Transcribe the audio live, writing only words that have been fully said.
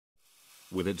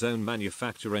With its own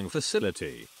manufacturing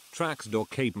facility, Traxdoor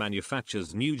Cape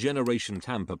manufactures new generation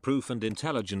tamper-proof and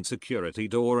intelligent security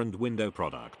door and window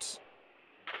products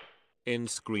in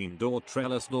screen door,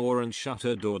 trellis door and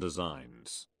shutter door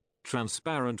designs.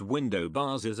 Transparent window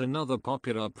bars is another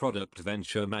popular product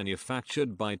venture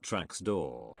manufactured by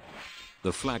Traxdoor.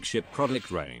 The flagship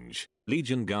product range,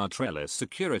 Legion Guard Trellis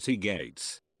Security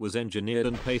Gates, was engineered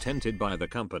and patented by the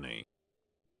company.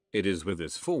 It is with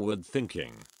this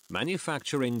forward-thinking,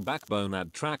 manufacturing backbone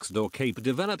that Traxdoor Cape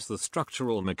develops the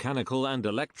structural, mechanical and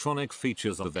electronic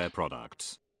features of their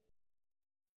products.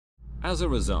 As a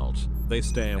result, they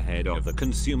stay ahead of the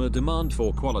consumer demand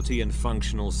for quality and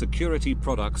functional security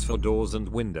products for doors and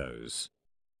windows.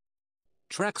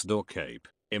 Traxdoor Cape,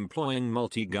 employing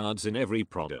multi-guards in every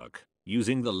product,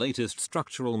 using the latest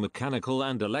structural, mechanical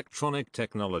and electronic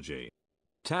technology.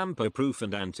 Tamper-proof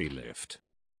and anti-lift.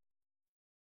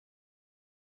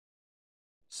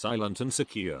 Silent and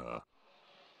secure.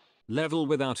 Level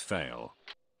without fail.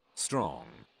 Strong,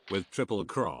 with triple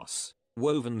cross,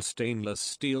 woven stainless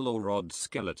steel or rod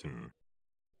skeleton.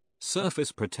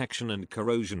 Surface protection and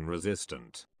corrosion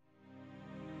resistant.